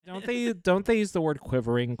Don't they use the word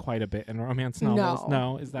quivering quite a bit in romance novels?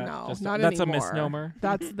 No, is that just not that's anymore. a misnomer?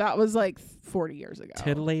 That was like 40 years ago.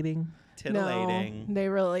 Titillating. Titillating. No, they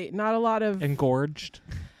really not a lot of Engorged.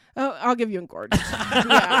 Oh, I'll give you engorged.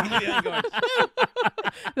 Yeah.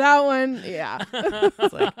 That one, yeah.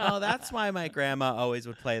 It's like, oh, that's why my grandma always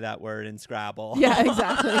would play that word in Scrabble. Yeah,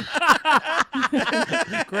 exactly.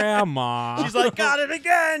 Grandma. She's like, got it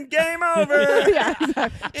again. Game over. Yeah,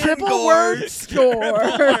 exactly. Triple word score.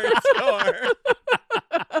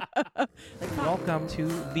 Welcome to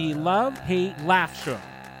the Love, Hate, Laugh Show.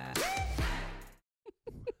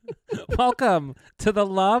 Welcome to the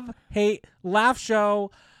Love, Hate, Laugh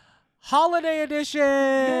Show Holiday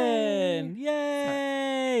Edition.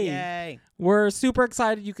 Yay! Yay. We're super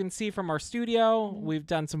excited. You can see from our studio, we've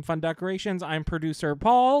done some fun decorations. I'm producer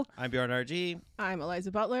Paul. I'm Bjorn RG. I'm Eliza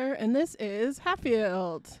Butler, and this is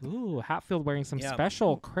Hatfield. Ooh, Hatfield wearing some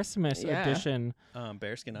special Christmas edition.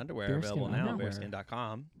 Bearskin underwear Bearskin available now. underwear.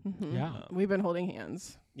 Bearskin.com. Mm-hmm. Yeah. We've been holding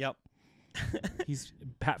hands. Yep.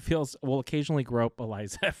 Hatfield will occasionally grope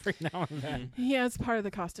Eliza every now and then. Yeah, it's part of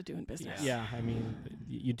the cost of doing business. Yeah, I mean,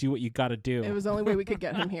 you do what you got to do. It was the only way we could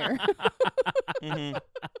get him here.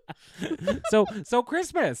 So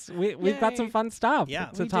Christmas, we've got some fun stuff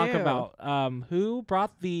to talk about. Who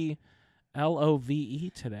brought the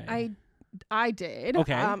LOVE today? I did.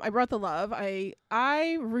 Okay. I brought the love.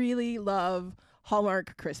 I really love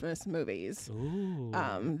Hallmark Christmas movies. Ooh.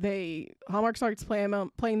 Hallmark starts playing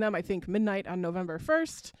them I think midnight on November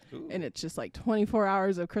 1st. Ooh. And it's just like 24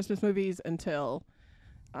 hours of Christmas movies until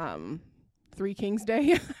Three Kings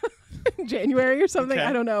Day in January or something. Okay.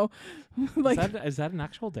 I don't know. Like, is that an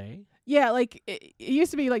actual day? yeah, like it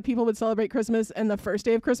used to be like people would celebrate Christmas and the first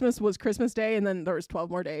day of Christmas was Christmas Day and then there was 12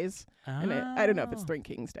 more days. And I don't know if it's Three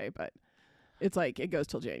Kings Day, but it's like it goes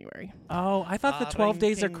till January. Oh, I thought the 12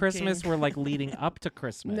 days of Christmas were like leading up to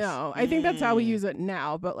Christmas. No, I think that's how we use it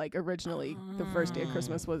now, but like originally the first day of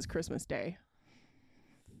Christmas was Christmas Day.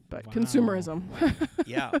 But consumerism.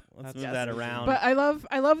 Yeah, let's move that around. But I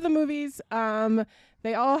love the movies.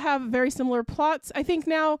 They all have very similar plots. I think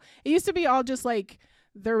now it used to be all just like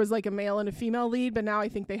there was like a male and a female lead, but now I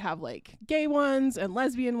think they have like gay ones and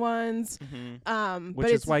lesbian ones. Mm-hmm.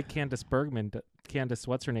 Which is why Candace Bergman,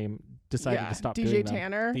 what's her name, decided to stop DJ doing them.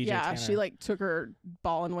 Tanner. DJ yeah, Tanner. she like took her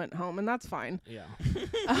ball and went home, and that's fine. Yeah.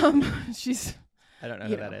 She's. I don't know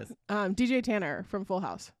who that is. DJ Tanner from Full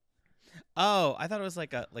House. Oh, I thought it was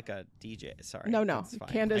like a DJ. Sorry. No. That's fine.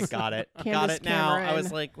 Candace. I got it. Candace got it now. Cameron, I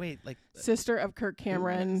was like, wait, like sister of Kirk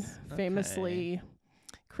Cameron, Yes. Okay. famously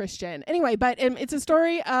Christian. Anyway, but it's a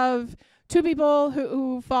story of two people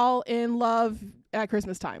who fall in love at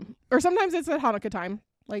Christmas time, or sometimes it's at Hanukkah time.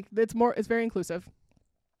 Like it's very inclusive.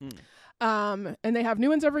 And they have new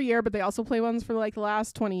ones every year, but they also play ones for like the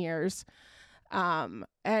last 20 years. And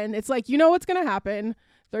it's like, you know what's going to happen.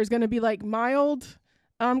 There's going to be like mild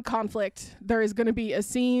conflict. There is going to be a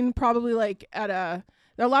scene probably like a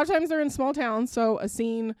lot of times they're in small towns. So a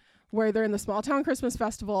scene where they're in the small town Christmas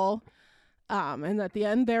festival. And at the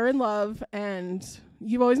end they're in love and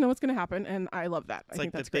you always know what's going to happen. And I love that. It's I like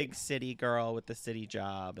think that's the great. big city girl with the city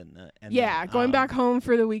job and going back home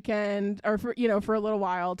for the weekend or for a little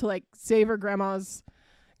while to like save her grandma's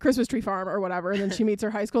Christmas tree farm or whatever. And then she meets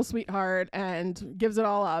her high school sweetheart and gives it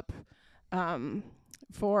all up,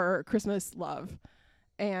 for Christmas love.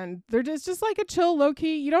 And they're just like a chill, low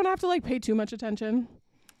key. You don't have to like pay too much attention.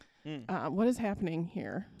 What is happening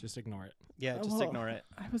here? Just ignore it. Yeah, just ignore it.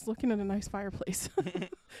 I was looking at a nice fireplace.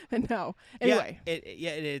 And no. Anyway.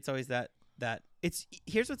 Yeah, it's always that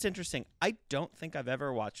here's what's interesting. I don't think I've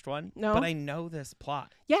ever watched one, No? but I know this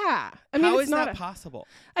plot. Yeah. I mean, How it's is not that possible?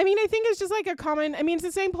 I mean, I think it's just like it's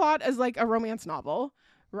the same plot as like a romance novel,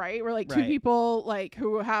 right? Where like two people like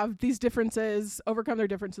who have these differences overcome their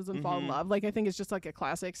differences and fall in love. Like I think it's just like a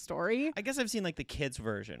classic story. I guess I've seen like the kids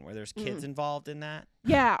version where there's kids involved in that.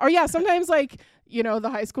 Yeah. Or yeah, sometimes like, the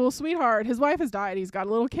high school sweetheart, his wife has died. He's got a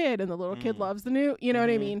little kid and the little kid loves the new, you know what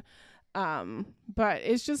I mean? But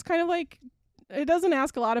it's just kind of like, it doesn't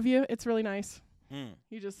ask a lot of you. It's really nice.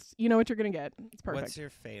 You know what you're going to get. It's perfect. What's your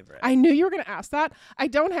favorite? I knew you were going to ask that. I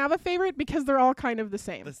don't have a favorite because they're all kind of the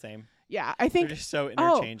same. The same. Yeah, I think they're just so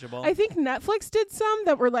interchangeable. I think Netflix did some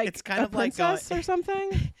that were like it's kind of princess like or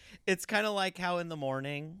something. It's kind of like how in the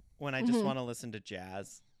morning when I just want to listen to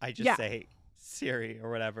jazz, I just say Siri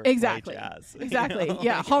or whatever. Exactly. Play jazz. Exactly.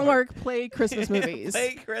 Yeah. Hallmark play Christmas movies.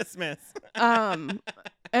 Play Christmas.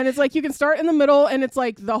 And it's like you can start in the middle and it's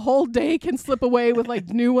like the whole day can slip away with like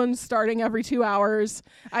new ones starting every 2 hours.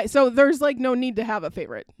 So there's like no need to have a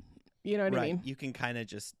favorite. You know what I mean? You can kind of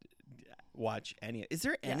just watch any. Is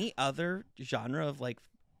there any other genre of like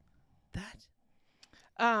that?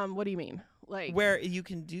 What do you mean? Like where you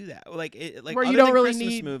can do that, like where you don't really Christmas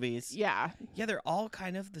need movies. Yeah, they're all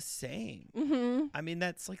kind of the same. Mm-hmm. I mean,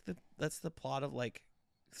 that's the plot of like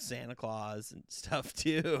Santa Claus and stuff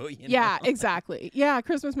too. Yeah, exactly. Yeah,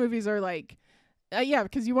 Christmas movies are like,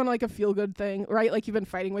 because you want like a feel good thing, right? Like you've been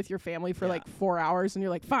fighting with your family for like 4 hours, and you're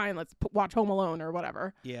like, fine, let's watch Home Alone or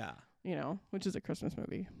whatever. Yeah, which is a Christmas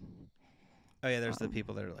movie. Oh yeah, there's the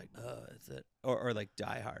people that are like, oh, is it or like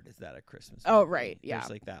Die Hard? Is that a Christmas movie? Oh right, yeah.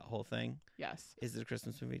 There's like that whole thing. Yes. Is it a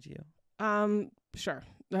Christmas movie to you? Sure.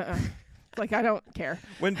 Like I don't care.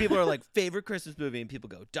 When people are like favorite Christmas movie and people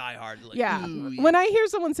go Die Hard, like, yeah. Ooh, When I hear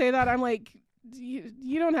someone say that, I'm like,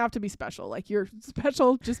 you don't have to be special. Like you're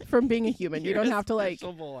special just from being a human. You don't have to like.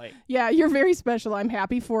 Boy. Yeah, you're very special. I'm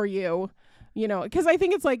happy for you. Because I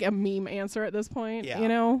think it's like a meme answer at this point.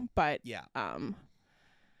 Yeah. But yeah.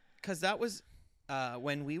 Because that was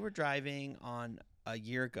when we were driving on a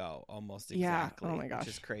year ago, almost exactly. Oh my gosh. Which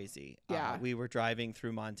is crazy. Yeah. We were driving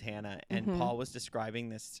through Montana, and Paul was describing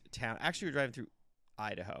this town. Actually, we were driving through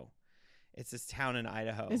Idaho. It's this town in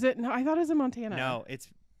Idaho. Is it? No, I thought it was in Montana. No,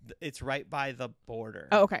 it's right by the border.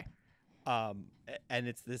 Oh, okay. And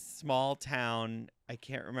it's this small town. I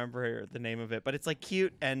can't remember the name of it, but it's like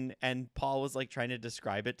cute. And Paul was like trying to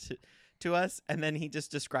describe it to us, and then he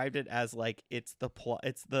just described it as like it's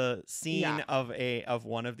the scene of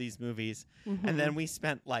one of these movies. And then we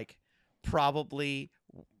spent like probably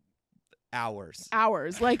hours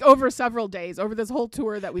like over several days over this whole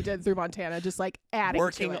tour that we did through Montana, just like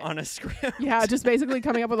working to it. On a script. Yeah, just basically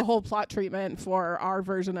coming up with a whole plot treatment for our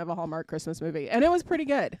version of a Hallmark Christmas movie, and it was pretty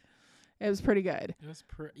good. It was pretty good. It was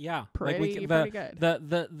pretty good.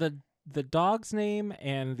 The dog's name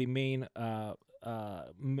and the main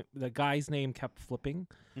the guy's name kept flipping.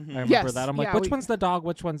 I remember that. I'm like, which one's the dog?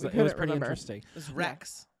 Which one's it was pretty interesting. It was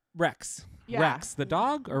Rex. Rex. Yeah. Rex the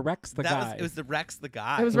dog or Rex the guy? It was the Rex the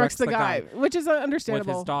guy. It was Rex the guy, which is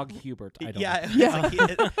understandable. With his dog Hubert. I don't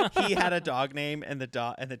know. He had a dog name, and the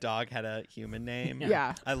dog had a human name.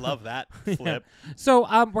 Yeah. I love that flip. So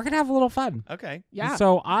we're gonna have a little fun. Okay. Yeah.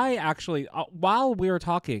 So I actually, while we were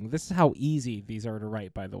talking, this is how easy these are to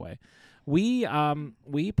write. By the way, we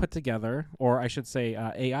put together, or I should say,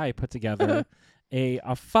 AI put together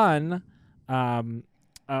a fun.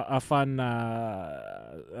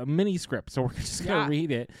 A mini script, so we're just gonna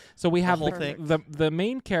read it. So we have the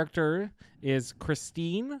main character is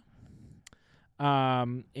Christine,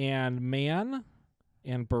 and man,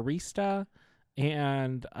 and barista,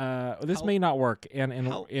 and this may not work, and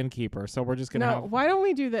innkeeper. So we're just gonna. Why don't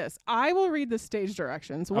we do this? I will read the stage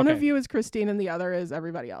directions. One of you is Christine, and the other is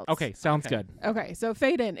everybody else. Okay, sounds good. Okay, so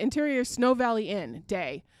fade in. Interior Snow Valley Inn.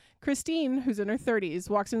 Day. Christine, who's in her 30s,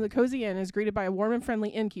 walks into the cozy inn and is greeted by a warm and friendly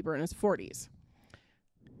innkeeper in his 40s.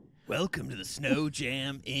 Welcome to the Snow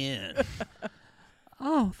Jam Inn.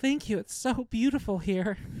 Oh, thank you. It's so beautiful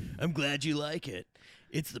here. I'm glad you like it.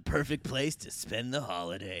 It's the perfect place to spend the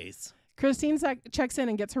holidays. Christine checks in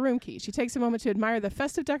and gets her room key. She takes a moment to admire the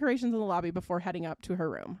festive decorations in the lobby before heading up to her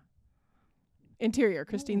room. Interior,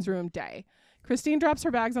 Christine's room. Day. Christine drops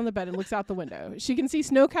her bags on the bed and looks out the window. She can see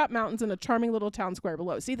snow-capped mountains and a charming little town square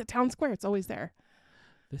below. See the town square? It's always there.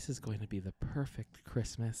 This is going to be the perfect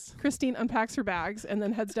Christmas. Christine unpacks her bags and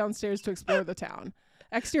then heads downstairs to explore the town.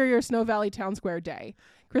 Exterior Snow Valley Town Square. Day.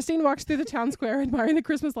 Christine walks through the town square admiring the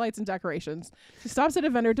Christmas lights and decorations. She stops at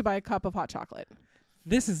a vendor to buy a cup of hot chocolate.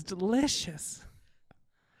 This is delicious.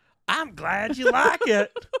 I'm glad you like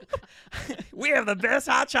it. We have the best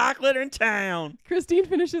hot chocolate in town. Christine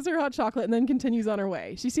finishes her hot chocolate and then continues on her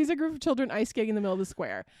way. She sees a group of children ice skating in the middle of the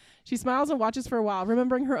square. She smiles and watches for a while,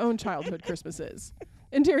 remembering her own childhood Christmases.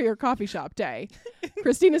 Interior coffee shop. Day.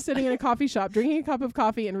 Christine is sitting in a coffee shop, drinking a cup of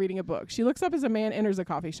coffee and reading a book. She looks up as a man enters a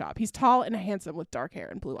coffee shop. He's tall and handsome with dark hair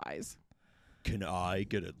and blue eyes. Can I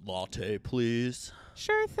get a latte, please?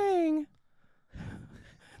 Sure thing.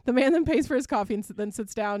 The man then pays for his coffee and then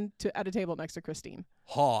sits down at a table next to Christine.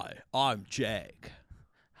 Hi, I'm Jake.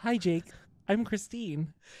 Hi, Jake. I'm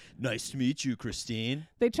Christine. Nice to meet you, Christine.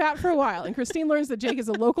 They chat for a while, and Christine learns that Jake is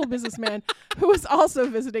a local businessman who is also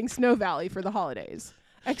visiting Snow Valley for the holidays.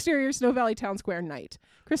 Exterior Snow Valley Town Square. Night.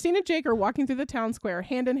 Christine and Jake are walking through the town square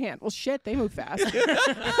hand in hand. Well, shit, they move fast.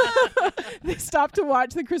 They stop to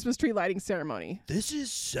watch the Christmas tree lighting ceremony. This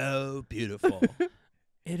is so beautiful.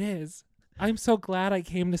 It is. I'm so glad I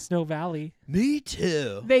came to Snow Valley. Me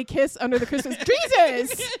too. They kiss under the Christmas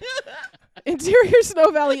Jesus! Interior Snow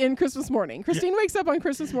Valley Inn Christmas morning. Christine wakes up on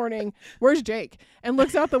Christmas morning. Where's Jake? And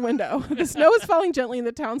looks out the window. The snow is falling gently and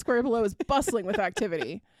the town square below is bustling with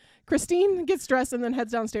activity. Christine gets dressed and then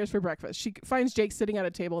heads downstairs for breakfast. She finds Jake sitting at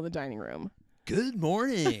a table in the dining room. Good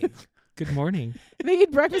morning. Good morning. They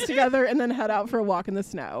eat breakfast together and then head out for a walk in the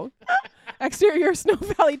snow. Exterior Snow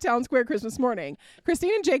Valley Town Square Christmas morning.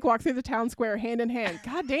 Christine and Jake walk through the town square hand in hand.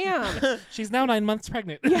 God damn. She's now 9 months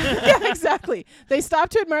pregnant. Yeah, exactly. They stop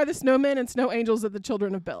to admire the snowmen and snow angels that the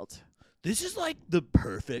children have built. This is like the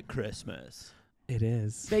perfect Christmas. It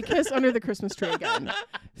is. They kiss under the Christmas tree again.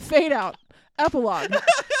 Fade out. Epilogue.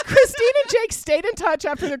 Christine and Jake stayed in touch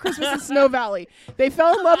after their Christmas in Snow Valley. They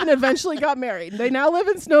fell in love and eventually got married. They now live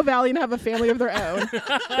in Snow Valley and have a family of their own.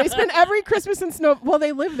 They spend every Christmas in Snow... Well,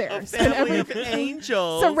 they live there. A family of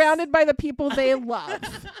angels. Surrounded by the people they love.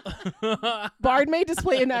 Bard may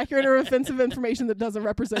display inaccurate or offensive information that doesn't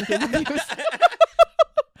represent their views.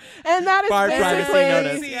 And that is Bard basically...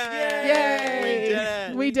 privacy notice.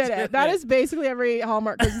 Yay! We did it. That is basically every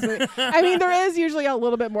Hallmark Christmas movie. I mean, there is usually a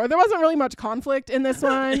little bit more. There wasn't really much conflict in this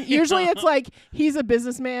one. Usually it's like he's a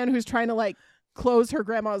businessman who's trying to like close her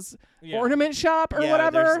grandma's ornament shop or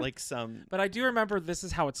whatever. There's like some... But I do remember this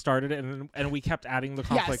is how it started, and we kept adding the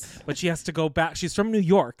conflict. Yes. But she has to go back. She's from New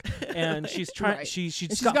York, and she's trying. Right.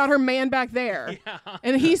 She's got her man back there, Yeah.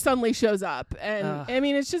 and he suddenly shows up. And I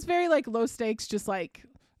mean, it's just very like low stakes, just like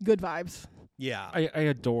good vibes. Yeah. I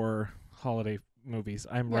adore holiday movies.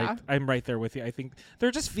 I'm Yeah. right there with you. I think they're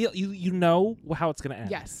just you know how it's gonna end.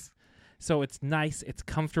 Yes. So it's nice, it's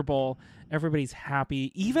comfortable, everybody's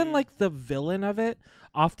happy. Even like the villain of it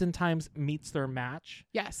oftentimes meets their match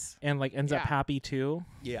Yes. and like ends up happy too.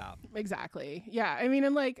 Yeah. Exactly. Yeah. I mean,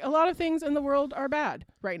 and like a lot of things in the world are bad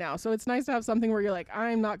right now. So it's nice to have something where you're like,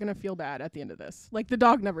 I'm not going to feel bad at the end of this. Like the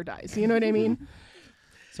dog never dies. You know what I mean?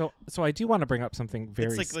 So I do want to bring up something very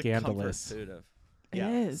it's like scandalous. The comfort food of,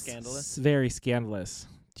 It is. Scandalous. Very scandalous.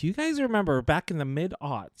 Do you guys remember back in the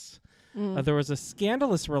mid-aughts, there was a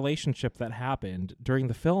scandalous relationship that happened during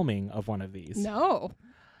the filming of one of these? No.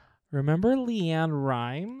 Remember Leanne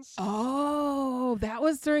Rimes? Oh, that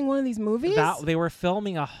was during one of these movies? They were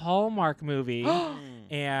filming a Hallmark movie,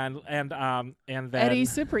 and then Eddie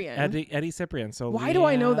Cyprian. Eddie Cyprian. So why do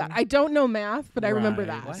I know that? I don't know math, but I remember Right.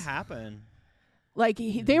 that. What happened? Like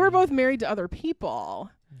they were both married to other people,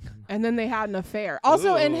 and then they had an affair.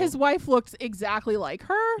 Also, and his wife looked exactly like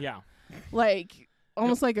her. Yeah. Like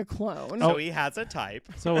almost like a clone. So he has a type.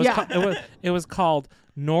 So it was called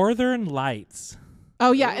Northern Lights.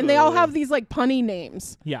 Oh yeah, and they all have these like punny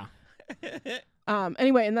names. Yeah.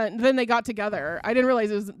 Anyway, and then they got together. I didn't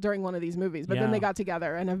realize it was during one of these movies, but then Yeah. they got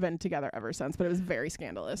together and have been together ever since. But it was very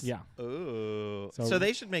scandalous. Yeah. Ooh. So- So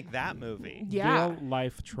they should make that movie. Yeah. Real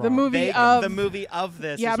life trauma. The movie The movie of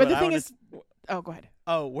this. Yeah, is but what the I thing wanna is, oh, go ahead.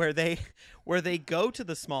 where they go to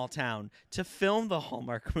the small town to film the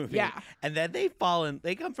Hallmark movie. Yeah. And then they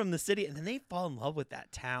come from the city and then they fall in love with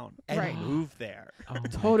that town and Right. move there. Oh my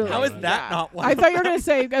Totally. How is God. that not one? I thought you were gonna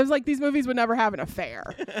say. I was like, these movies would never have an affair.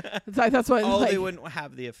 That's what. Oh, like, they wouldn't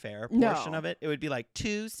have the affair No. portion of it. It would be like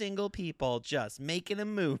two single people just making a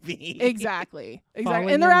movie. Exactly. Falling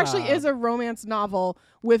And there in actually love. is a romance novel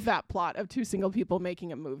with that plot of two single people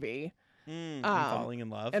making a movie And falling in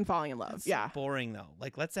love. and falling in love. That's Yeah. boring though.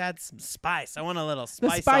 Like let's add some spice. I want a little The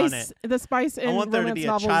spice on it. spice in I want there to romance be a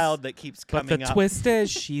novels. child that keeps But coming the up. twist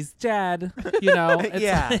is she's dead. You know. It's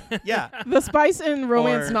yeah, yeah. The spice in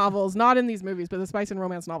romance Or- novels, not in these movies, but the spice in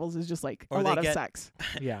romance novels is just like Or a they lot of get- sex.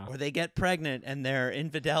 Yeah. Or they get pregnant and their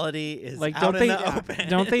infidelity is Like out don't in they the open.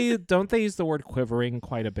 don't they use the word quivering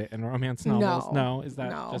quite a bit in romance novels? No, is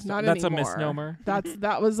that no, just not that's anymore. a misnomer?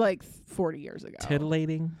 That was like 40 years ago.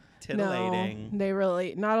 Titillating, Titillating. No, they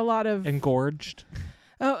really not a lot of. engorged.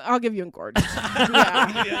 Oh, I'll give you engorged.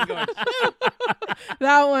 Yeah,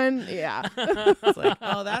 that one. Yeah, It's like,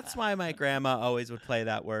 oh, that's why my grandma always would play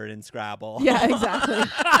that word in Scrabble. yeah, exactly.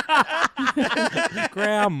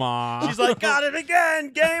 Grandma. She's like, got it again.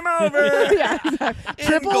 Game over. Yeah, exactly.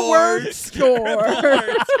 Triple Engorged. word score. Triple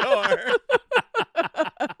word score.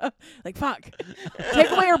 Like fuck. Take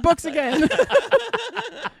away her books again.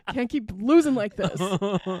 Can't keep losing like this.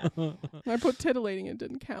 I put titillating, it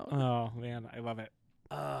didn't count. Oh man, I love it.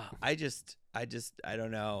 I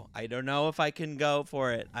don't know. I don't know if I can go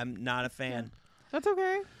for it. I'm not a fan. That's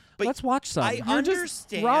okay. But Let's watch some. I You're just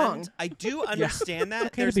understand. wrong. I do understand that. Okay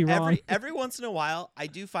to There's be wrong. every once in a while, I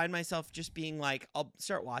do find myself just being like, I'll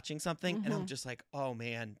start watching something, and I'm just like, oh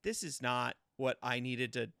man, this is not what I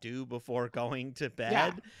needed to do before going to bed.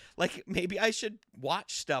 Yeah. Like maybe I should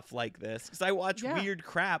watch stuff like this because I watch Yeah. weird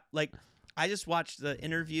crap. Like I just watched The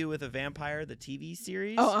Interview with a Vampire, the TV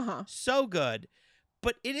series. Oh, uh-huh. So good.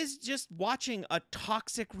 But it is just watching a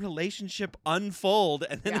toxic relationship unfold,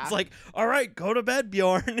 and then Yeah. it's like, all right, go to bed,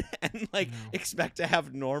 Bjorn, and like expect to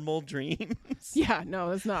have normal dreams. Yeah,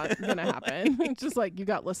 no, it's not gonna happen. It's just like you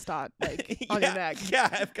got Lestat like on your neck.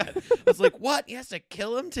 Yeah, I was like, what? He has to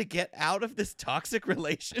kill him to get out of this toxic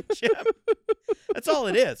relationship? That's all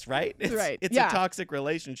it is, right? It's, Right. It's Yeah. a toxic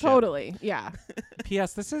relationship. Totally. Yeah.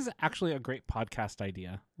 P.S. This is actually a great podcast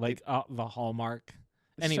idea. Like the Hallmark.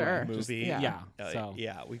 Anyway, Sure. Movie. Yeah. So So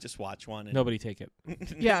yeah, we just watch one. And nobody take it.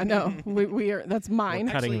 Yeah. No, we are. That's mine.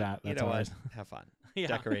 We're cutting Actually, that. you That's know what? ours. Have fun Yeah.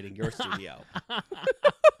 decorating your studio.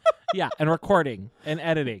 Yeah, and recording and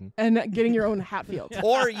editing. And getting your own Hatfield.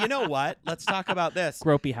 Or you know what? Let's talk about this.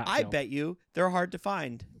 Gropey hat. I bet you they're hard to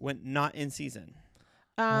find when not in season.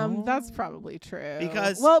 That's probably true.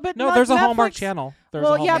 Because- but No, like there's a Netflix, Hallmark channel. There's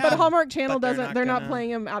Well, a yeah, Hallmark but Yeah. Hallmark Channel But they're doesn't. not They're not gonna-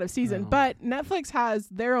 playing them out of season. No. But Netflix has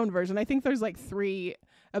their own version. I think there's like 3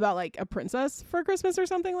 about like a princess for Christmas or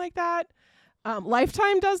something like that.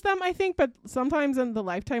 Lifetime does them, I think, but sometimes in the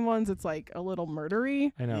Lifetime ones, it's like a little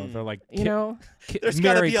murdery. I know. They're like, You know? There's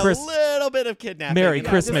got to Merry be a Christmas. little bit of kidnapping. Merry in that.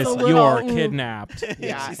 Christmas, just a you're little- kidnapped.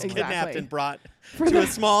 Yeah, She's exactly. kidnapped and brought For to the- a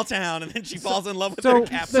small town, and then she falls in love with so- her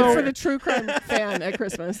captor. so- for the true crime fan at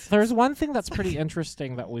Christmas. There's one thing that's pretty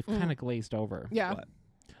interesting that we've kind of glazed over. Yeah. What?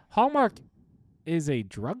 Hallmark is a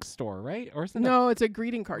drugstore, right? Or is it No, it's a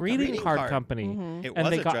greeting card. a greeting Greeting card card. company? Mhm. It And was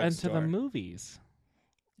they a got into drugstore. the movies.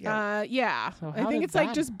 Yeah. So I how think did it's like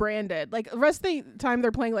that- just branded. Like the rest of the time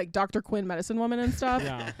they're playing like Dr. Quinn, Medicine Woman and stuff.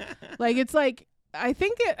 Yeah. Like it's like I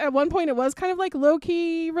think at one point it was kind of like low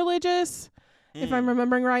key religious, if I'm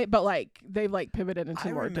remembering right. But like they've like pivoted into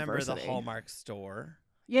I more remember diversity. the Hallmark store.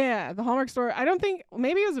 Yeah, the Hallmark store. I don't think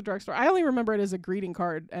maybe it was a drugstore. I only remember it as a greeting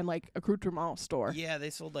card and like accoutrement store. Yeah, they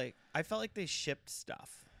sold like I felt like they shipped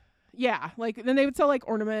stuff. Yeah, like then they would sell like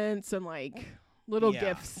ornaments and like little Yeah.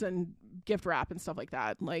 gifts and gift wrap and stuff like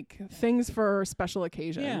that, like things for special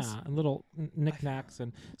occasions. Yeah, and little knickknacks.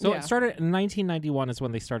 And so Yeah. it started in 1991 is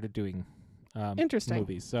when they started doing Interesting.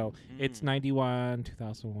 movies. So it's Mm. 91,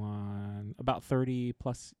 2001, about 30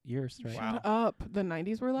 plus years, right? Wow. Shut up. The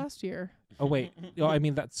 90s were last year. Oh, wait. Oh, I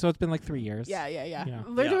mean, so it's been like 3 years. Yeah. Yeah.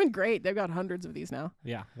 They're Yeah. doing great. They've got hundreds of these now.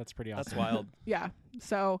 Yeah, that's pretty awesome. That's wild. Yeah.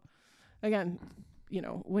 So, again,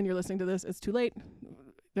 when you're listening to this, it's too late.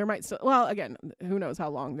 There might still. Well, again, who knows how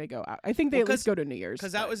long they go out? I think they Well, at least go to New Year's.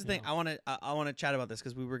 Because that was the thing. I want to chat about this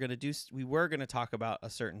because we were gonna talk about a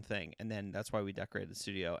certain thing, and then that's why we decorated the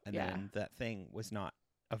studio, and Yeah. then that thing was not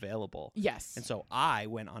available. Yes. And so I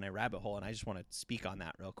went on a rabbit hole, and I just want to speak on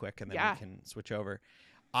that real quick, and then Yeah. we can switch over.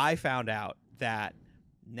 I found out that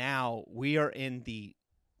now we are in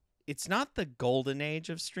it's not the golden age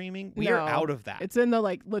of streaming. We are No, out of that. It's in the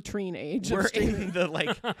like latrine age. We're of streaming. in the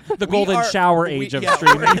like The golden shower age of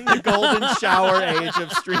streaming. We're in the golden shower age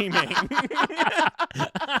of streaming.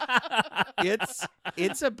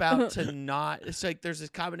 it's about to not. It's like there's this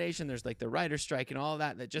combination. There's like the writer's strike and all of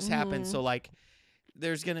that just happened. Mhm. So like,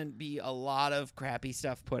 there's gonna be a lot of crappy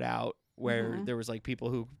stuff put out where Mhm. there was like people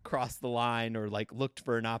who crossed the line or like looked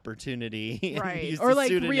for an opportunity, and Right. used Or a like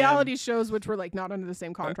pseudonym. reality shows which were like not under the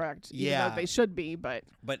same contract. even though yeah. they should be, but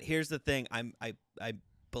But here's the thing: I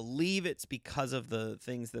believe it's because of the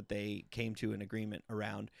things that they came to an agreement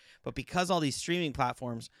around. But because all these streaming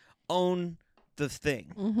platforms own the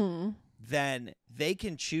thing, then they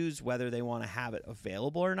can choose whether they want to have it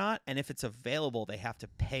available or not. And if it's available, they have to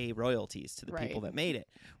pay royalties to the people Right. that made it,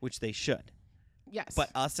 which they should. yes. But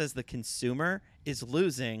us as the consumer is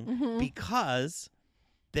losing Mhm. because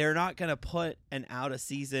they're not going to put an out of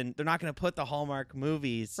season. They're not going to put the Hallmark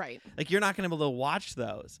movies. right. Like you're not going to be able to watch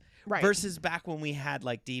those. Right. Versus back when we had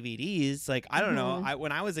like DVDs, like I don't know, Mhm.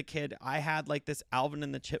 when I was a kid, I had like this Alvin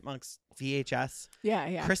and the Chipmunks VHS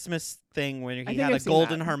yeah. Christmas thing when he think had a I've seen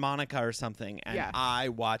golden that. harmonica or something, and Yeah. I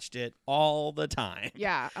watched it all the time.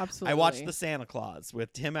 Yeah, absolutely. I watched the Santa Claus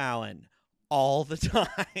with Tim Allen all the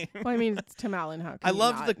time. Well, I mean, it's Tim Allen. How can I you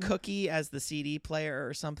loved not? the cookie as the CD player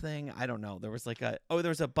or something. I don't know. There was like there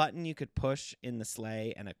was a button you could push in the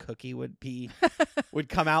sleigh, and a cookie would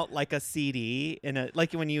come out like a CD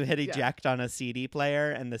like when you hit Yeah. eject on a CD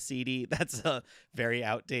player, and the CD. That's a very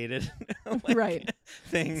outdated like, Right.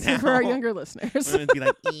 thing So now. for our younger listeners, It'd be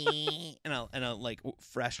like and a like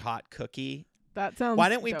fresh hot cookie. that sounds. Why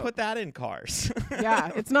didn't we dope. put that in cars?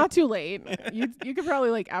 Yeah, it's not too late. You could probably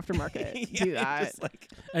like aftermarket Yeah, do that. just like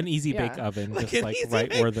An easy bake Yeah. oven, Like just an like easy right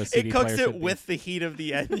bake. where the CD it cooks player it should with the heat of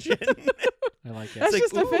the engine. I like it. That's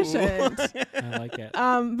just efficient. I like it.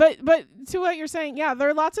 But to what you're saying, yeah, there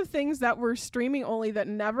are lots of things that were streaming only that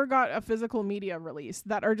never got a physical media release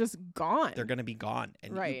that are just gone. They're going to be gone.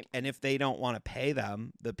 And right. And if they don't want to pay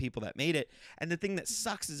them, the people that made it, and the thing that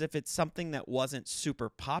sucks is if it's something that wasn't super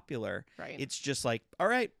popular, right. it's just like, all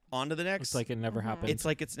right, on to the next. It's like it never happened. It's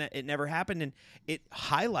like it never happened, and it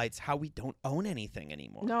highlights how we don't own anything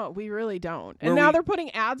anymore. No, we really don't. And now they're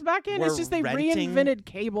putting ads back in. It's just they reinvented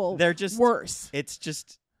cable. They're just worse. It's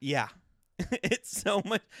just it's so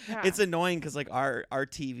much. Yeah. It's annoying because like our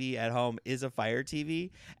TV at home is a Fire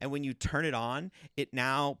TV, and when you turn it on, it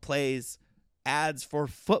now plays ads for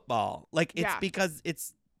football. Like it's because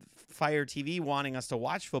it's Fire TV wanting us to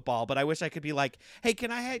watch football, but I wish I could be like, hey,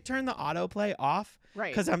 can I turn the autoplay off?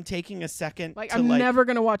 Right. Because I'm taking a second. Like I'm never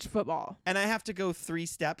going to watch football. And I have to go 3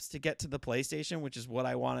 steps to get to the PlayStation, which is what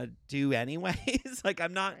I want to do anyways. Like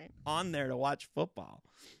I'm not on there to watch football.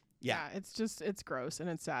 Yeah. It's gross and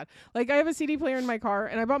it's sad. Like I have a CD player in my car,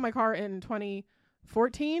 and I bought my car in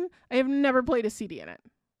 2014. I have never played a CD in it.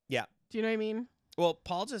 Yeah. Do you know what I mean? Well,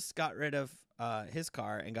 Paul just got rid of his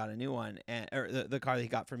car and got a new one, or the car that he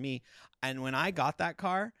got for me. And when I got that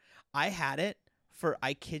car, I had it for,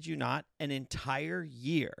 I kid you not, an entire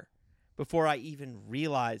year before I even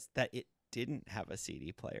realized that it didn't have a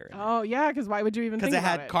CD player in it. Oh, yeah, because why would you even think about it?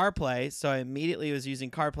 Because it had CarPlay, so I immediately was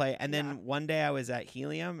using CarPlay. And then one day I was at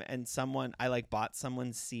Helium, and I bought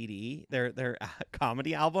someone's CD, their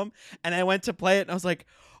comedy album, and I went to play it, and I was like,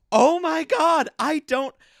 oh my God,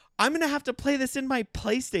 I'm going to have to play this in my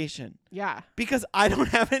PlayStation. Yeah. Because I don't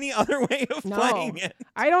have any other way of playing it.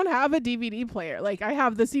 I don't have a DVD player. Like, I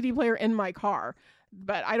have the CD player in my car,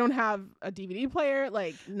 but I don't have a DVD player,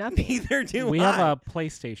 like nothing. Neither do we have a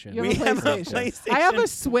PlayStation. We have a PlayStation. I have a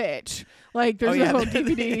Switch. Like, there's no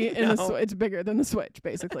DVD in the Switch. It's bigger than the Switch,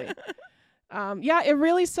 basically. It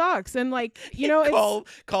really sucks. And like,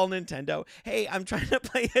 call Nintendo. Hey, I'm trying to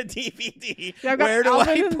play a DVD. Yeah, where do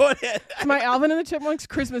I put it? It's my Alvin and the Chipmunks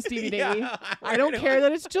Christmas DVD. I don't care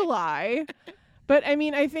that it's July. But I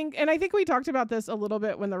mean, I think we talked about this a little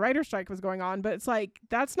bit when the writer's strike was going on, but it's like,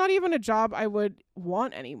 that's not even a job I would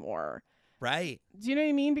want anymore. Right. Do you know what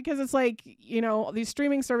I mean? Because it's like, these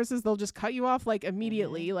streaming services, they'll just cut you off like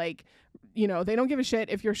immediately. Mm-hmm. Like, they don't give a shit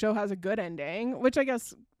if your show has a good ending, which I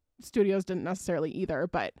guess studios didn't necessarily either,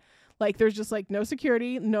 but like there's just like no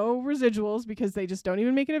security, no residuals, because they just don't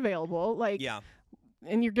even make it available. Like,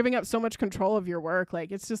 and you're giving up so much control of your work.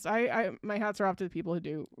 Like, it's just my hats are off to the people who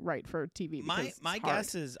do write for TV. My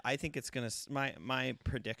guess is I think it's gonna my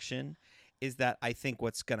prediction is that I think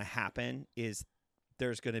what's gonna happen is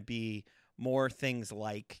there's gonna be more things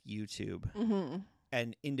like YouTube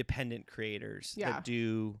and independent creators that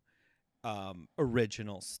do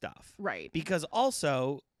original stuff, right? Because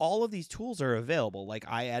also all of these tools are available. Like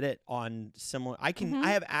I edit on similar, I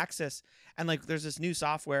have access, and like there's this new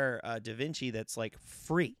software, DaVinci, that's like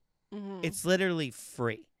free. It's literally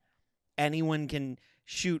free. Anyone can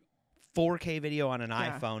shoot 4K video on an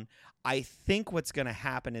iPhone. I think what's going to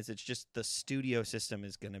happen is it's just the studio system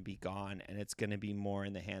is going to be gone, and it's going to be more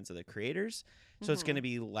in the hands of the creators. So it's going to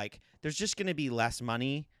be like there's just going to be less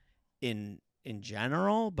money in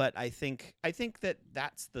general, but I think that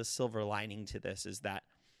that's the silver lining to this, is that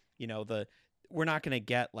we're not going to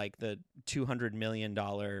get like the $200 million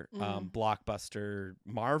blockbuster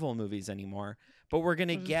Marvel movies anymore, but we're going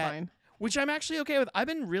to get, which I'm actually okay with. I've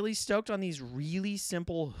been really stoked on these really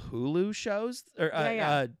simple Hulu shows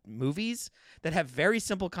or movies that have very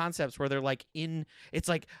simple concepts where they're like it's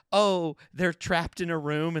like, oh, they're trapped in a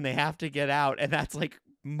room and they have to get out, and that's like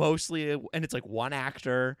mostly, and it's like one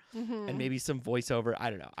actor and maybe some voiceover.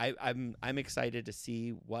 I don't know. I'm excited to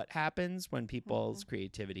see what happens when people's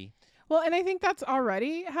creativity. Well, and I think that's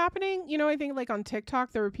already happening. I think like on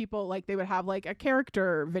TikTok, there were people like they would have like a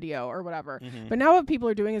character video or whatever. But now what people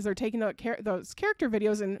are doing is they're taking those character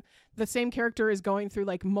videos, and the same character is going through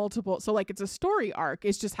like multiple. So like it's a story arc.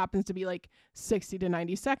 It just happens to be like 60 to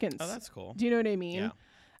 90 seconds. Oh, that's cool. Do you know what I mean?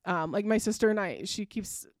 Yeah. Like my sister and I,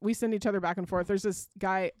 we send each other back and forth. There's this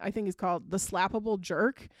guy, I think he's called the Slappable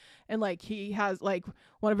Jerk. And like, he has like,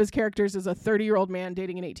 one of his characters is a 30-year-old man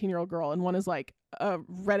dating an 18-year-old girl. And one is like a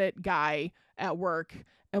Reddit guy at work.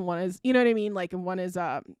 And one is, you know what I mean? Like, and one is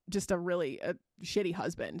just a really shitty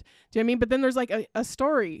husband. Do you know what I mean? But then there's like a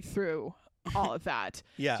story through all of that.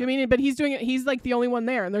 Yeah. Do you know what I mean? But he's doing it. He's like the only one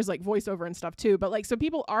there, and there's like voiceover and stuff too. But like, so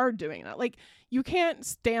people are doing that. Like, you can't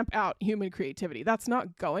stamp out human creativity. That's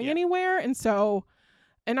not going anywhere. And so,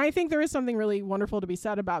 and I think there is something really wonderful to be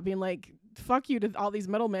said about being like, fuck you to all these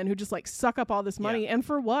middlemen who just like suck up all this money. And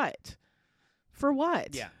for what? For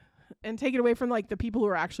what? Yeah. and take it away from like the people who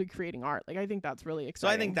are actually creating art. Like I think that's really exciting.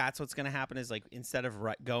 So I think that's what's going to happen is like instead of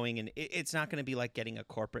going and it's not going to be like getting a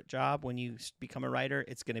corporate job when you become a writer.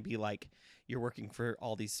 It's going to be like you're working for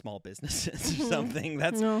all these small businesses or something.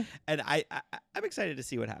 That's and I'm excited to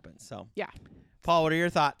see what happens. So yeah, Paul, what are your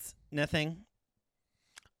thoughts? Nothing.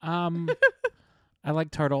 I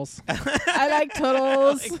like turtles. I like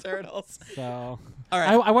turtles. I like turtles. So, all right.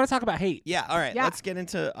 I want to talk about hate. Yeah. All right. Yeah. Let's get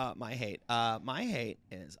into my hate. My hate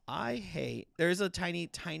is there's a tiny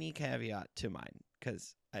caveat to mine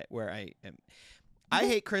because where I am. I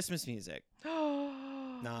hate Christmas music.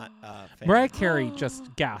 Not fan. Mariah Carey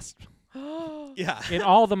just gasped. Yeah. In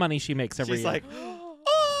all the money she makes every She's year. like, oh,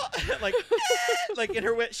 like in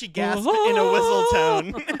her she gasped in a whistle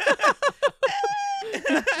tone.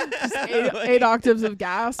 Just eight octaves of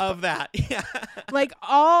gasp of that. Yeah. Like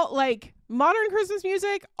all like modern Christmas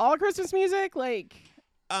music, all Christmas music, like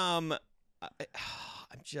I'm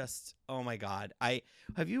just oh my god.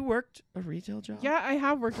 Have you worked a retail job? yeah, I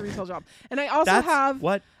have worked a retail job. And I also That's have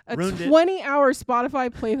what a 20-hour Spotify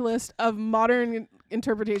playlist of modern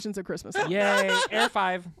interpretations of Christmas songs. Yay, Air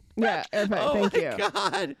 5. Yeah, perfect. Oh Thank my you.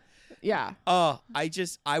 god. Yeah. Oh,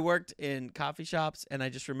 I worked in coffee shops and I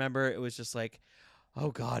just remember it was just like, oh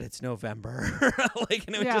God, it's November. Like,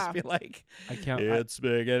 and it would just be like, I can't. it's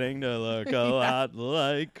beginning to look a lot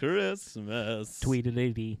like Christmas. Tweeted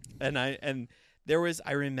 80. And there was,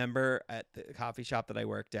 I remember at the coffee shop that I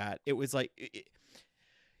worked at, it was like,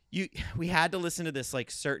 we had to listen to this like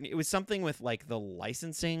certain, it was something with like the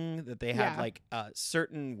licensing that they had like a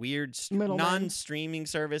certain weird non-streaming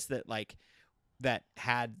service that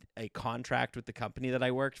had a contract with the company that I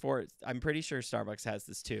worked for. I'm pretty sure Starbucks has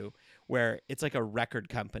this too, where it's like a record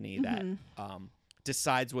company that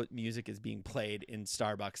decides what music is being played in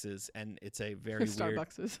Starbucks's, and it's a very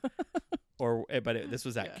Starbucks's. This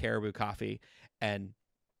was at Caribou Coffee, and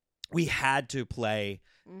we had to play,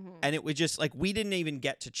 and it was just like we didn't even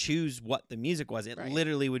get to choose what the music was. It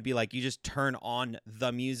literally would be like you just turn on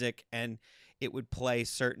the music and it would play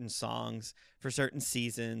certain songs for certain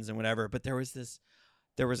seasons and whatever. But there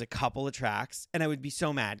was a couple of tracks, and I would be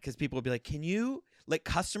so mad because people would be like, can you, like,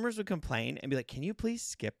 customers would complain and be like, can you please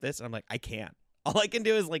skip this? And I'm like, I can't. All I can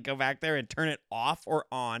do is like go back there and turn it off or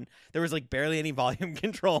on. There was like barely any volume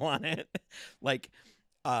control on it. Like,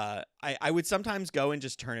 I would sometimes go and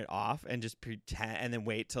just turn it off and just pretend, and then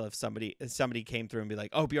wait till if somebody came through and be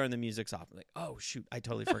like, "Oh, Bjorn, the music's off." I'm like, "Oh shoot, I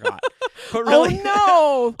totally forgot." But really,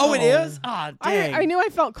 oh no! It is. Ah, dang. I knew I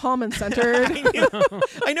felt calm and centered.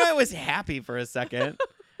 I knew I was happy for a second.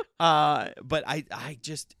 But I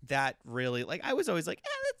just that really like I was always like,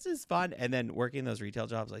 this is fun. And then working those retail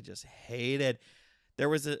jobs, I just hated. There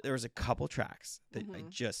was a couple tracks that I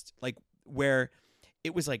just like where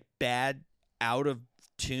it was like bad out of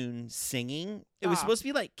tune singing. It was supposed to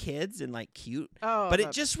be like kids and like cute, but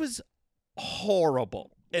it just was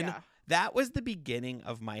horrible. And that was the beginning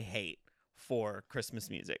of my hate for Christmas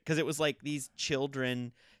music, because it was like these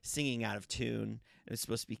children singing out of tune. It was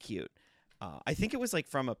supposed to be cute. I think it was like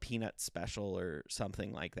from a Peanut special or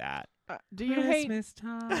something like that. Do you Christmas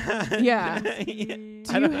hate? Time. Yeah. Do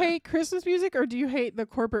you hate Christmas music, or do you hate the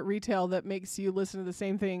corporate retail that makes you listen to the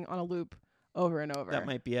same thing on a loop over and over? That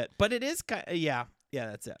might be it. But it is kind of, yeah,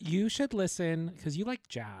 that's it. You should listen because you like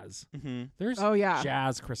jazz. Mm-hmm. There's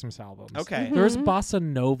jazz Christmas albums. Okay. There's bossa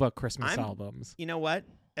nova Christmas albums. You know what?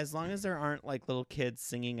 As long as there aren't like little kids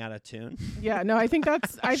singing out of tune. Yeah, no, I think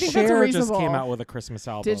that's Cher reasonable. just came out with a Christmas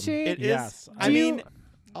album. Did she? It yes. I mean,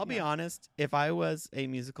 I'll be honest. If I was a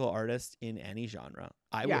musical artist in any genre,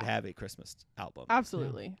 I would have a Christmas album.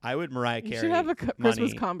 Absolutely. I would Mariah Carey. You should have a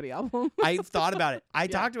Christmas comedy album. I've thought about it. I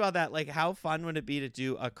talked about that. Like, how fun would it be to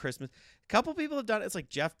do a Christmas? A couple people have done it. It's like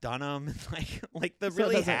Jeff Dunham and like the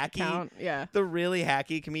really hacky, the really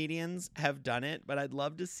hacky comedians have done it. But I'd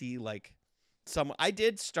love to see like some. I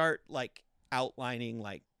did start like outlining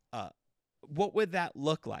like what would that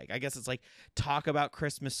look like? I guess it's like talk about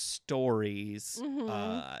Christmas stories.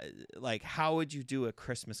 Like how would you do a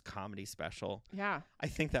Christmas comedy special? Yeah. I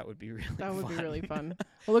think that would be really That would fun. be really fun.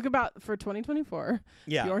 Well, look about for 2024.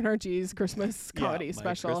 Yeah. Bjorn RG's Christmas comedy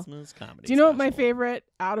special. Christmas comedy Do you know what my favorite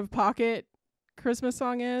out of pocket Christmas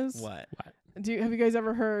song is? What? Have you guys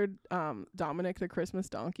ever heard Dominic the Christmas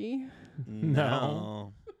Donkey?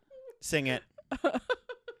 No. Sing it.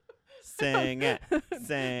 Sing it.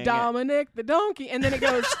 Sing Dominic the donkey. And then it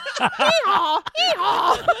goes, hee-haw,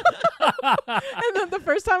 hee-haw. And then the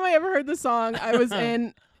first time I ever heard the song, I was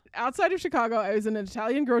in outside of Chicago. I was in an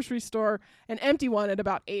Italian grocery store, an empty one, at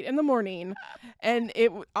about 8 a.m, and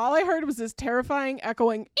all I heard was this terrifying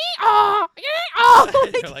echoing "ee-ah, ee-ah,"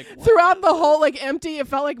 like, throughout the whole empty. It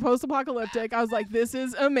felt like post-apocalyptic. I was like, this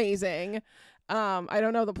is amazing. I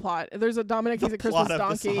don't know the plot. There's a Dominic. He's a Christmas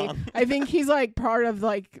donkey. I think he's like part of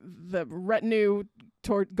the retinue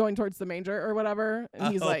going towards the manger or whatever.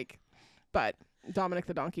 And he's but Dominic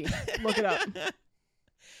the donkey. Look it up.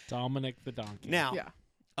 Dominic the donkey. Now,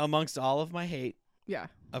 amongst all of my hate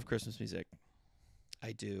of Christmas music,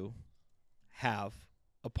 I do have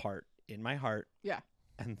a part in my heart. Yeah.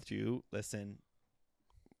 And do listen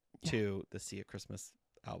to the Sia Christmas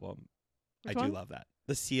album. Which I one? do love that.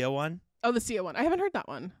 The Sia one. Oh, the Sia one. I haven't heard that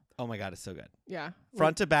one. Oh my God, it's so good. Yeah.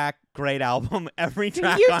 Front to back, great album. Every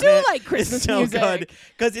track you on do it like Christmas is so music. good.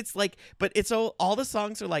 Because it's but it's all the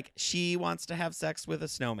songs are like, she wants to have sex with a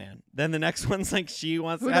snowman. Then the next one's like, she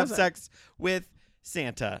wants to have sex with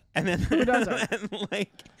Santa. And then who doesn't? And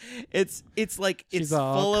it's like, She's it's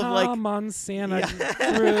full of like, come on Santa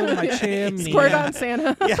through my chimney. Squirt on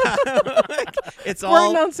Santa. Yeah. It's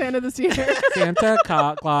Squirting all on Santa this year. Santa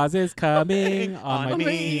Claus is coming on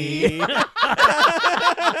me.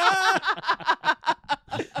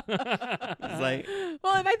 It's like,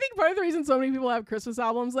 well, and I think part of the reason so many people have Christmas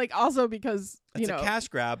albums, also because it's a cash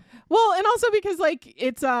grab. Well, and also because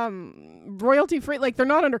it's royalty free. They're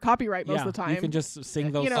not under copyright most of the time. You can just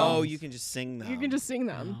sing those songs. Oh, you can just sing them. You can just sing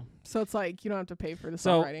them. Wow. So it's you don't have to pay for the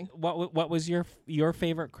So songwriting. what was your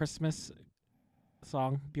favorite Christmas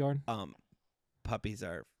song, Bjorn? Puppies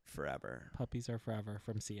Are Forever. Puppies Are Forever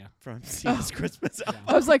from Sia. From Sia's Christmas album.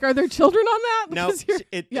 I was like, are there children on that? No, Because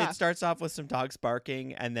it starts off with some dogs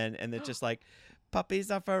barking, and it's just like, puppies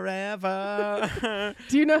are forever.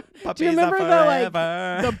 Do you remember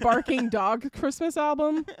the barking dog Christmas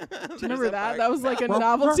album? Do you remember that? That was like a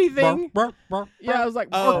novelty thing. Yeah, it was like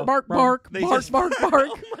bark, bark, bark, bark, bark, bark,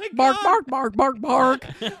 bark, bark, bark, bark, bark.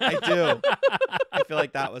 I do. I feel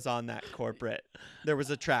like that was on that corporate. There was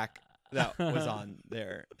a track that was on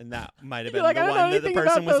there, and that might have been the one that the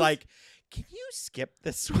person was like, can you skip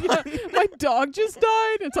this one? Yeah, my dog just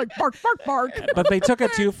died. It's like bark, bark, bark. But they took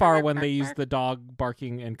it too far when they used the dog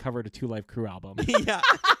barking and covered a Two Live Crew album. Yeah.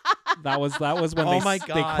 That was when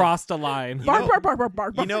they crossed a line. Bark, bark, bark, bark,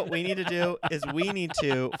 bark. You know what we need to do is we need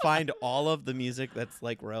to find all of the music that's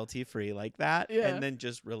royalty free like that, and then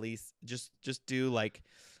just release, just do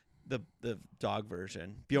the dog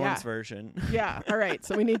version, Bjorn's version. Yeah. All right.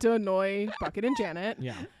 So we need to annoy Bucket and Janet.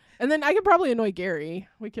 Yeah. And then I could probably annoy Gary.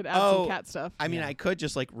 We could add some cat stuff. I mean, I could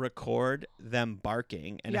just record them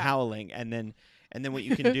barking and howling, and then what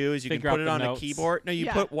you can do is you can put it on a keyboard. No, you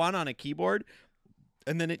put one on a keyboard,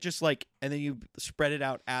 and then it just and then you spread it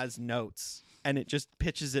out as notes, and it just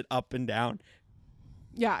pitches it up and down.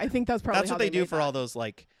 Yeah, I think that's probably what they do for all those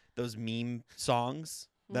those meme songs.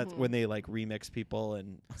 That's when they remix people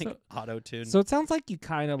and auto tune. So it sounds like you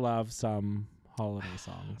kind of love some holiday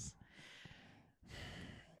songs.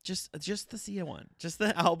 Just the Sia one, just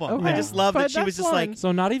the album. Okay. I just love that she was just like.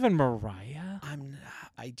 So not even Mariah.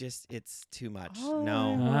 It's too much. Oh,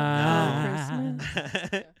 No. And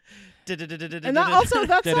that song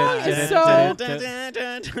is so.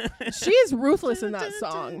 She is ruthless in that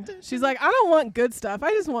song. She's like, I don't want good stuff.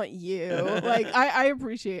 I just want you. I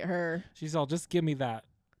appreciate her. She's all, just give me that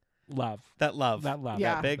love. That love.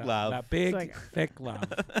 Yeah. That big love. That big, thick love.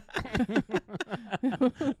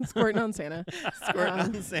 Squirting on Santa. Squirting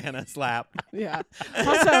on Santa. Slap. Yeah.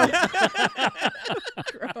 Also,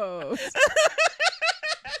 gross.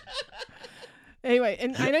 Anyway,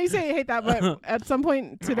 and I know you say you hate that, but at some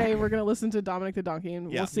point today we're going to listen to Dominic the Donkey, and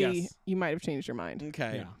we'll see. Yes. You might have changed your mind.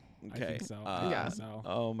 Okay. Yeah, Okay. I think so. Yeah.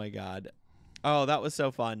 Oh my God. Oh, that was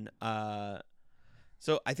so fun.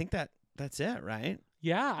 So I think that's it, right?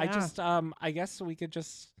 Yeah. I just I guess we could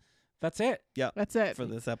just. That's it. Yeah. That's it for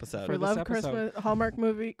this episode. We love Hallmark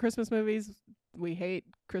Christmas movies. We hate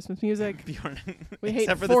Christmas music. We hate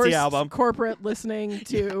except for forced the album. Corporate listening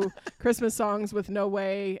to Christmas songs with no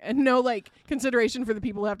way and no consideration for the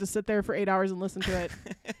people who have to sit there for 8 hours and listen to it.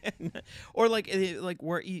 Or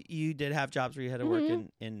where you did have jobs where you had to work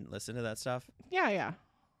and listen to that stuff. Yeah, yeah.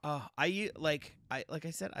 I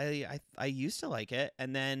said I used to like it,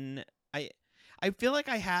 and then I feel like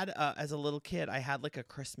I had as a little kid I had a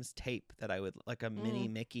Christmas tape that I would a mini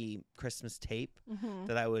Mickey Christmas tape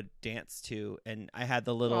that I would dance to, and I had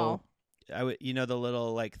the little the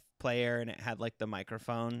little player, and it had the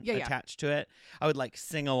microphone attached to it. I would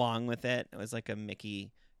sing along with it. It was a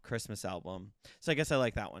Mickey Christmas album, so I guess I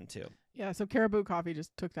like that one too. Yeah, so Caribou Coffee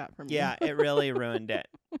just took that from me. Yeah, it really ruined it.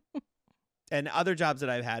 And other jobs that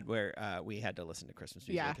I've had where we had to listen to Christmas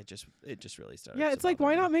music, it just really started. Yeah, it's like,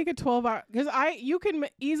 why not make a 12-hour? Because you can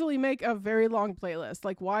easily make a very long playlist.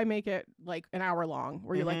 Like, why make it like an hour long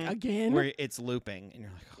where you're like, again? Where it's looping and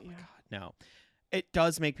you're like, oh my God, no. It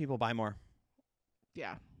does make people buy more.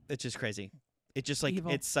 Yeah. It's just crazy. It just like,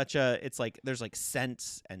 Evil. it's like, there's like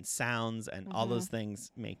scents and sounds and all those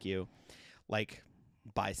things make you like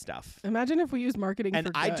buy stuff. Imagine if we used marketing for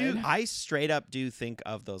good. I straight up do think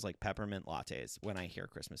of those like peppermint lattes when I hear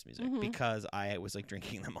Christmas music because I was like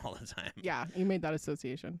drinking them all the time. Yeah, you made that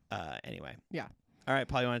association. Anyway. Yeah. All right,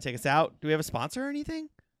 Paul, you want to take us out? Do we have a sponsor or anything?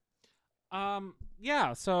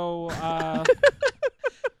 Yeah, so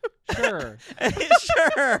sure.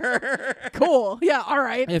 Sure. Cool. Yeah, all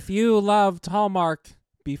right. If you loved Hallmark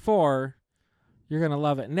before, you're going to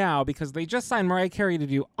love it now because they just signed Mariah Carey to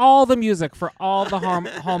do all the music for all the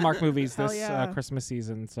Hallmark movies this Christmas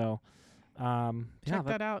season. So check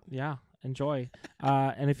that out. Yeah, enjoy.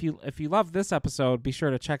 And if you love this episode, be sure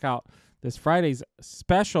to check out this Friday's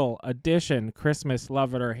special edition Christmas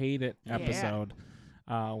Love It or Hate It episode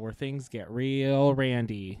where things get real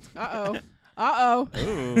randy. Uh-oh.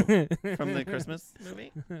 Ooh. From the Christmas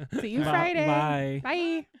movie? See you Friday.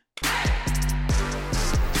 Bye. Bye.